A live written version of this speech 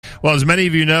Well, as many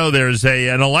of you know, there's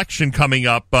an election coming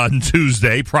up on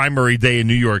Tuesday, primary day in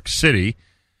New York City.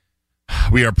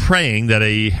 We are praying that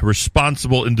a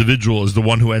responsible individual is the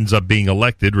one who ends up being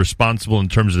elected, responsible in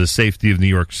terms of the safety of New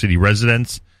York City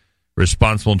residents,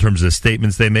 responsible in terms of the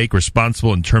statements they make,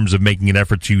 responsible in terms of making an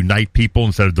effort to unite people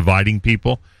instead of dividing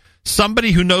people.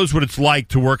 Somebody who knows what it's like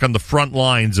to work on the front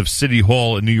lines of City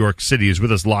Hall in New York City is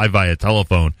with us live via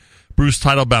telephone. Bruce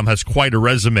Teitelbaum has quite a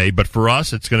resume, but for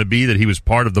us, it's going to be that he was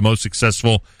part of the most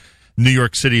successful New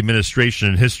York City administration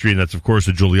in history, and that's, of course,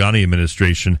 the Giuliani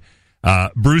administration.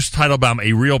 Bruce Teitelbaum,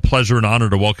 a real pleasure and honor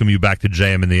to welcome you back to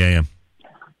JM in the AM.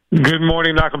 Good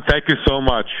morning, Malcolm. Thank you so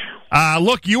much.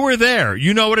 Look, you were there.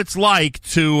 You know what it's like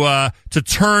to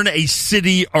turn a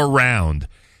city around.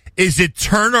 Is it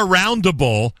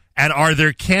turnaroundable, and are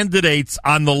there candidates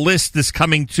on the list this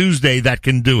coming Tuesday that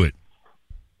can do it?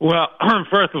 Well,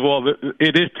 first of all,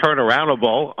 it is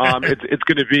turnaroundable. It's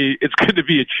going to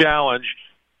be a challenge.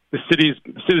 The city's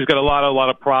got a lot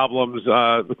of problems.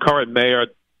 The current mayor,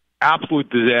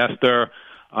 absolute disaster.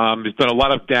 He's done a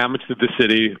lot of damage to the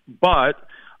city, but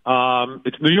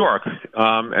it's New York,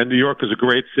 and New York is a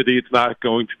great city. It's not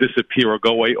going to disappear or go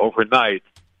away overnight.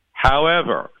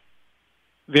 However,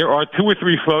 there are 2 or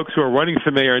 3 folks who are running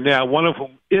for mayor now, one of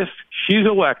whom, if she's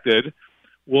elected,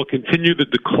 will continue the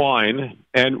decline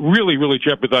and really, really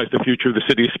jeopardize the future of the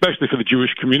city, especially for the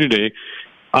Jewish community.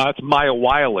 It's Maya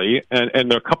Wiley, and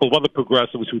there are a couple of other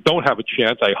progressives who don't have a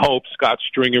chance, I hope, Scott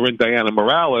Stringer and Diana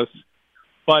Morales.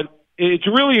 But it's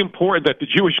really important that the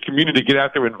Jewish community get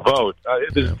out there and vote.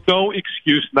 There's no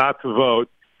excuse not to vote.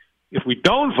 If we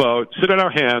don't vote, sit on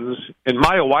our hands, and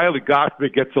Maya Wiley, God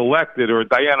forbid, gets elected, or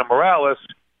Diana Morales,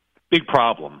 big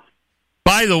problem.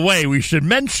 By the way, we should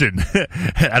mention,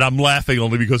 and I'm laughing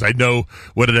only because I know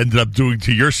what it ended up doing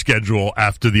to your schedule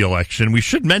after the election. We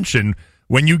should mention,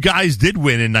 when you guys did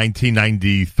win in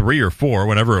 1993 or 4,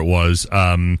 whenever it was,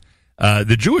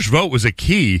 the Jewish vote was a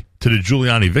key to the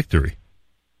Giuliani victory.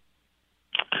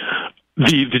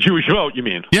 The Jewish vote, you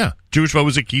mean? Yeah, Jewish vote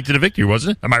was a key to the victory,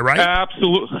 wasn't it? Am I right?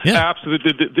 Absolutely. Yeah.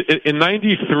 Absolutely. In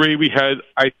 93, we had,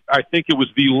 I think it was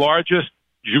the largest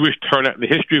Jewish turnout in the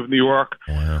history of New York,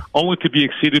 only to be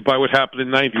exceeded by what happened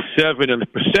in 97, and the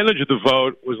percentage of the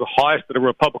vote was the highest that a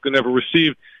Republican ever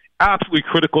received. Absolutely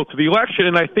critical to the election,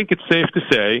 and I think it's safe to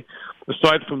say,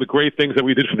 aside from the great things that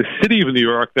we did for the city of New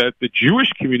York, that the Jewish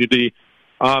community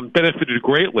benefited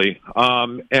greatly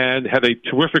and had a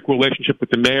terrific relationship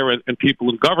with the mayor and people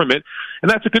in government.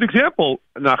 And that's a good example,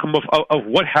 Nachum, of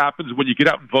what happens when you get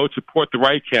out and vote, support the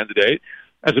right candidate,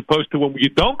 as opposed to when you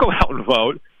don't go out and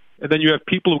vote, and then you have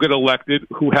people who get elected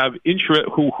who have interest,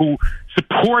 who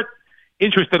support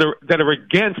interests that are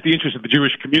against the interests of the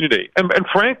Jewish community, and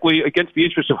frankly, against the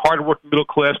interests of hardworking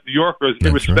middle-class New Yorkers,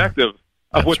 irrespective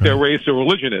of what their race or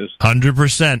religion is.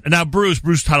 100%. Now, Bruce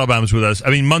Teitelbaum is with us.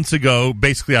 I mean, months ago,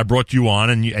 basically, I brought you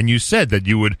on, and you said that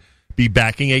you would be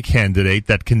backing a candidate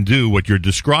that can do what you're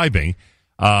describing.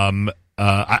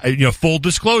 Full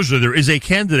disclosure, there is a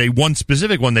candidate, one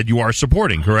specific one that you are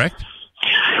supporting, correct?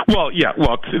 Well, yeah.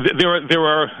 Well, there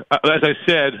are, as I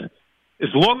said, as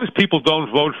long as people don't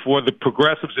vote for the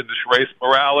progressives in this race,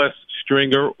 Morales,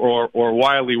 Stringer, or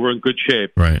Wiley, we're in good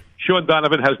shape. Right. Sean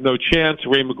Donovan has no chance.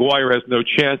 Ray McGuire has no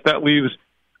chance. That leaves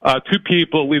 2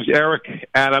 people. Leaves Eric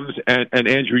Adams and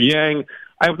Andrew Yang.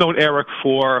 I've known Eric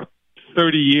for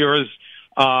 30 years.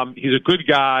 He's a good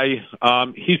guy.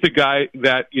 He's the guy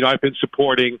that I've been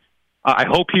supporting. I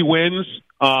hope he wins.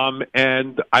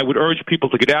 And I would urge people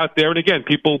to get out there. And again,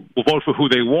 people will vote for who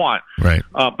they want. Right.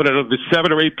 But out of the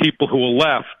 7 or 8 people who are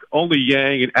left, only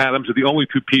Yang and Adams are the only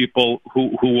 2 people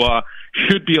who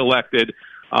should be elected.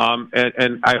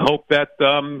 And I hope that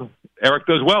Eric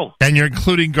does well. And you're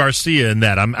including Garcia in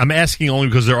that. I'm asking only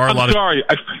because there are a lot of...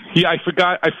 I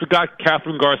forgot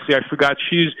Catherine Garcia. I forgot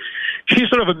she's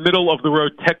sort of a middle of the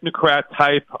road technocrat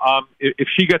type. If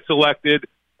she gets elected,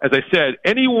 as I said,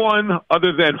 anyone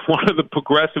other than one of the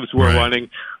progressives who are running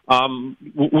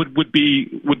would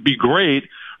be great.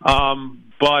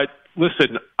 But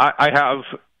listen, I have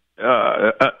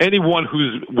anyone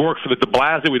who's worked for the de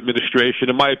Blasio administration,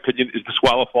 in my opinion, is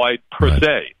disqualified per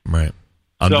se. Right.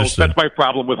 Understood. So that's my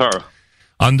problem with her.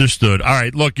 Understood. All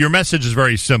right. Look, your message is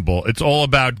very simple. It's all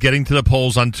about getting to the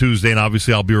polls on Tuesday, and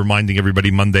obviously I'll be reminding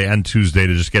everybody Monday and Tuesday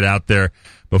to just get out there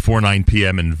before 9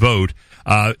 p.m. and vote.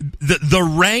 The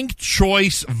ranked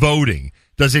choice voting,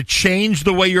 does it change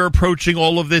the way you're approaching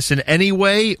all of this in any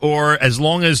way, or as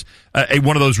long as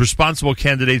one of those responsible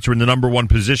candidates are in the number 1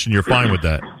 position, you're fine with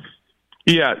that?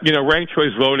 Yeah, ranked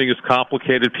choice voting is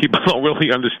complicated. People don't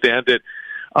really understand it.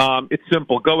 It's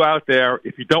simple. Go out there.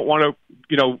 If you don't want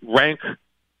to, rank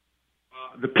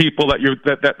the people that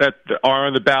are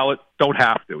on the ballot don't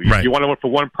have to. Right. You want to vote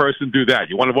for one person, do that.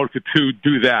 You want to vote for two,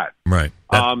 do that. Right.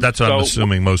 That's what I'm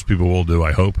assuming most people will do,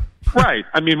 I hope. Right.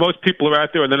 I mean, most people are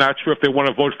out there and they're not sure if they want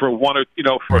to vote for one or,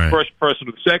 for a first person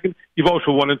or the second. You vote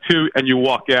for one and two and you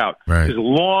walk out. Right. As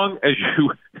long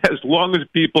as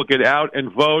people get out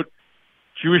and vote,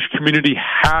 Jewish community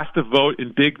has to vote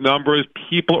in big numbers.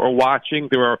 People are watching.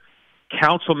 There are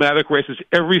councilmatic races.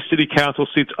 Every city council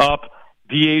seats up.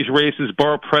 DA's races,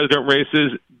 borough president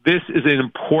races. This is an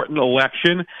important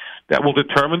election that will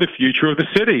determine the future of the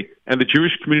city. And the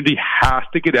Jewish community has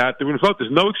to get out there and vote.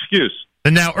 There's no excuse.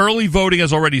 And now early voting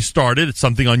has already started. It's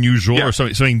something unusual or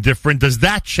something different. Does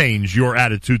that change your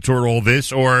attitude toward all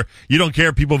this? Or you don't care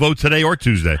if people vote today or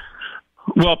Tuesday?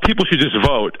 Well, people should just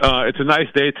vote. It's a nice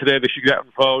day today. They should get out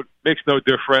and vote. Makes no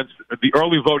difference. The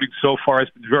early voting so far has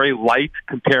been very light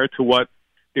compared to what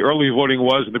the early voting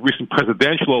was in the recent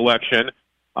presidential election.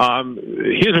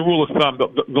 Here's a rule of thumb.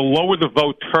 The lower the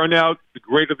vote turnout, the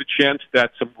greater the chance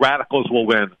that some radicals will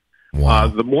win. Wow.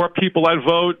 The more people that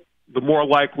vote, the more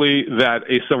likely that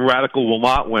some radical will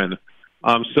not win.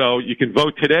 So you can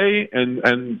vote today, and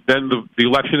then the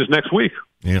election is next week.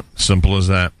 Yeah, simple as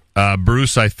that.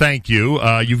 Bruce, I thank you.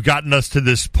 You've gotten us to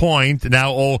this point.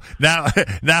 Now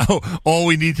all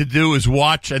we need to do is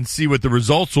watch and see what the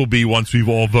results will be once we've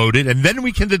all voted, and then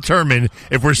we can determine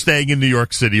if we're staying in New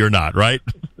York City or not, right?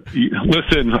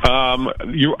 Listen,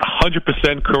 you're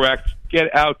 100% correct.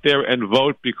 Get out there and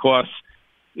vote, because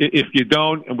if you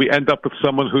don't and we end up with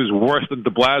someone who's worse than de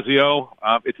Blasio,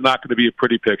 it's not going to be a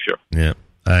pretty picture. Yeah.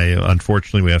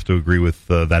 Unfortunately, we have to agree with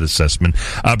that assessment.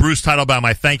 Bruce Teitelbaum,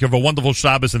 I thank you. Have a wonderful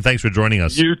Shabbos, and thanks for joining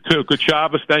us. You too. Good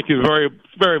Shabbos. Thank you very,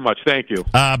 very much. Thank you.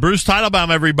 Bruce Teitelbaum,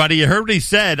 everybody. You heard what he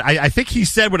said. I think he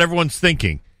said what everyone's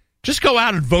thinking. Just go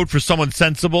out and vote for someone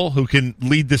sensible who can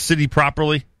lead the city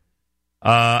properly.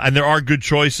 And there are good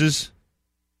choices.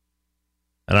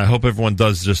 And I hope everyone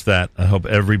does just that. I hope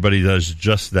everybody does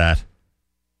just that.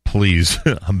 Please,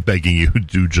 I'm begging you,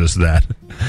 do just that.